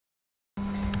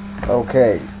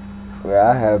Okay, well,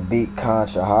 I have beat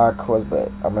Contra Hardcorps,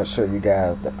 but I'm gonna show you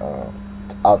guys the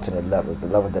alternate levels, the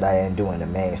levels that I ain't doing the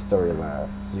main storyline,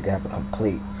 so you can have a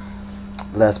complete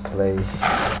let's play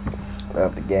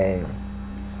of the game.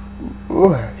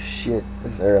 Ooh, shit,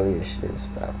 it's early as shit. It's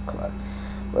 5 o'clock,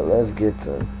 but let's get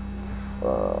to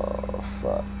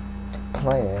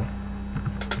playing.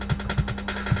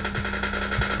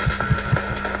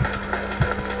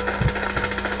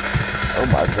 Oh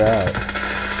my god.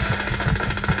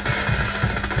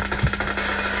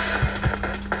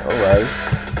 Alright.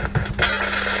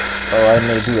 Oh, I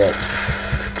may do that.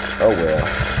 Oh well.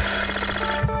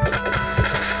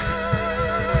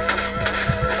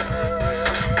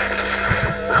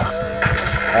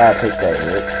 I'll take that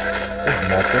hit. It's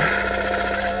nothing.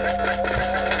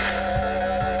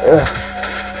 Ugh.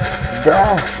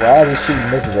 Die. Why are they shooting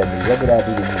misses at me? What did I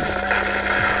do to you?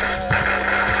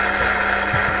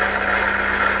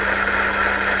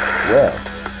 Well,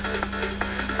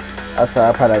 I'm sorry,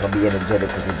 I'm probably not gonna be energetic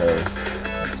because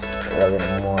it's early in the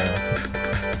morning.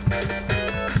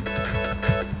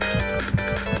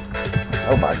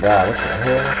 Oh my god, what the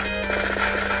hell?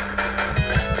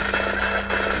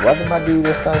 Why did my dude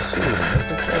just start shooting? What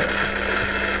the fuck?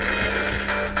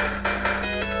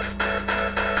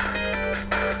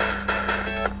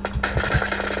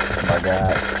 Oh my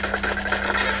god.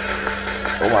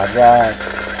 Oh my god.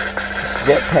 It's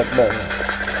jetpack button.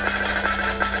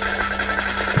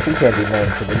 He can't be mad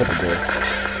to me. Look at this.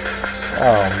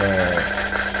 Oh man.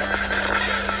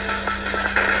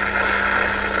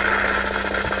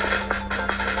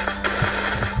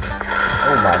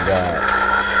 Oh my god.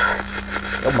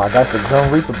 Oh my god, it's the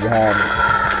Grim Reaper behind me.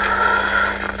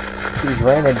 He's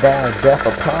raining down death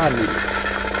upon me.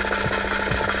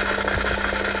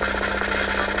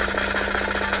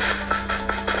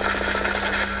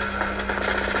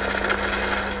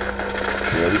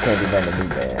 Yeah, you can't do nothing to me,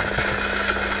 man.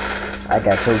 I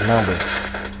got your number.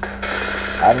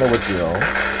 I know what you own.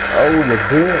 Oh, you're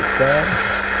dead, son.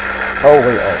 Oh,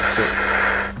 wait, oh, shit.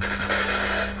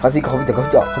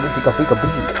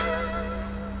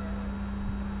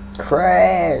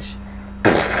 Crash.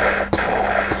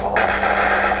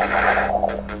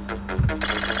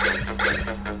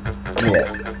 Give me that.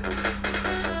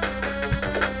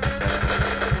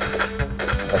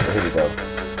 Okay, here we go.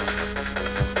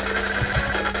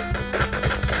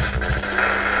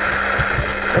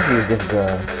 Let's use this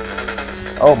gun.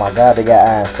 Oh my god, they got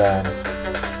Einstein.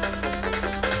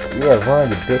 Yeah, run,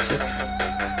 you bitches.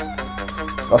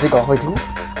 I think I'll fight you.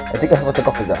 I think I have to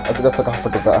go for that. I think I'll take off for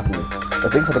the party. I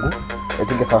think for the good. I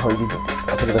think if I hold it,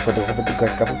 I think for the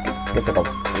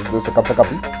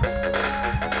copy.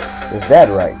 Is that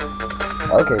right?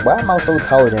 Okay, why am I so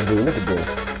taller than dude? Look at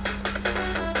this.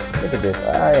 Look at this.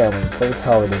 I am so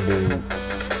taller than dude.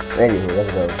 Anywho,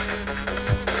 let's go.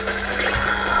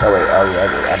 Oh wait, oh yeah,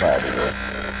 I'm about to do this.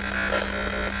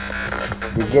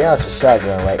 You get out your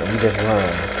shotgun, right, and you just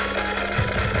run.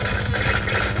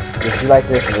 Just do like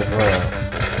this and just run.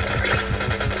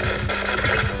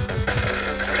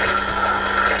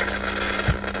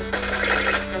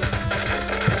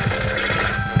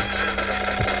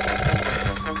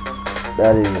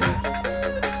 That easy.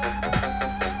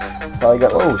 That's all you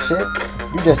got. Oh shit.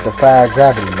 You just defy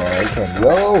gravity, man. You can't do.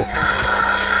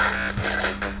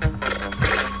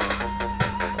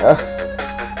 Oh!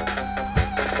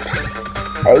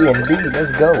 A and B,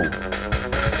 let's go.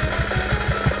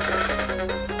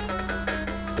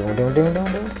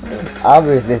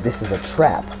 Obviously, this is a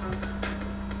trap.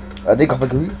 I think I'll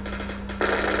agree.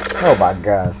 Oh my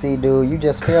god. See, dude, you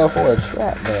just fell for a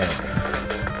trap, man.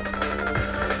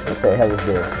 What the hell is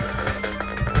this?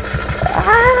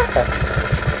 Ah!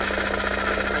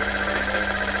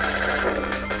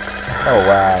 Oh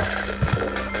wow.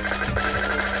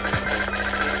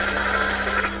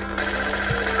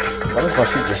 I'm just gonna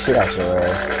shoot the shit out your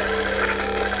ass.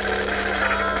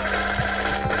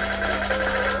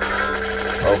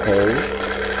 Okay.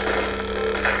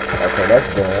 Okay, that's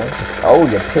done. Oh,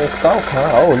 you're pissed off,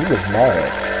 huh? Oh, you was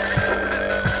mad.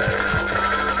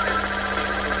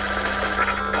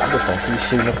 I'm just gonna keep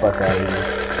shooting the fuck out of you.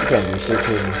 You can't do shit to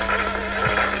me.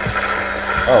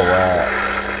 Oh wow.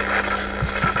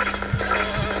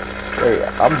 Wait,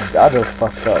 I just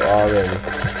fucked up already.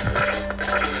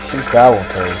 Shoot that one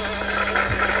first.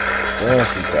 Then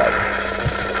shoot that one.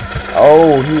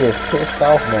 Oh, he is pissed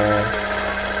off, man.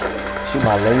 Shoot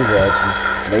my laser at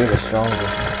you. Laser stronger.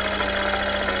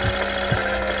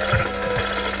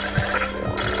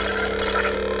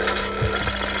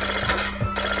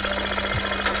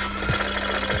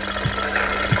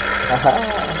 Haha.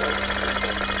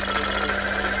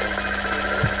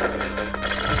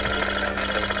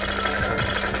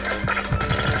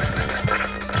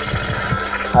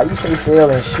 How you stay still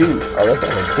and shoot? Oh, that's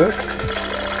not a dick?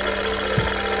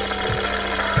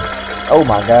 Oh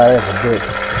my god, that's a dick.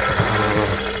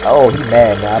 Oh, he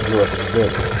mad now. I blew up his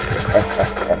dick.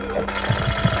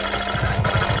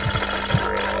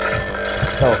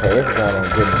 Okay, this gun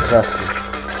ain't getting justice.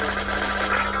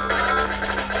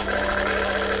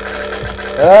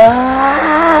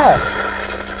 Ah!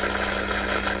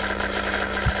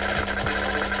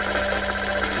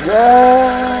 Yeah!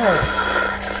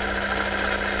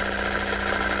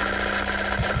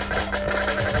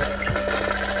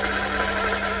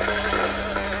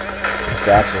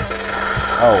 Gotcha.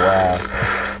 Oh wow.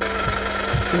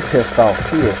 He pissed off.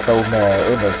 He is so mad.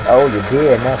 It was, oh, you're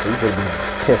dead now, so you could be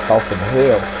pissed off in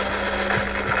hell.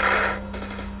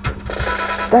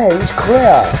 Stage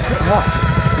clear.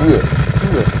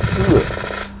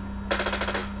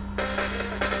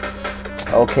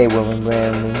 Okay,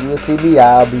 when you see me,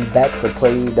 I'll be back to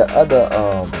play the other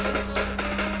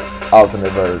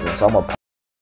alternate version. So I'm gonna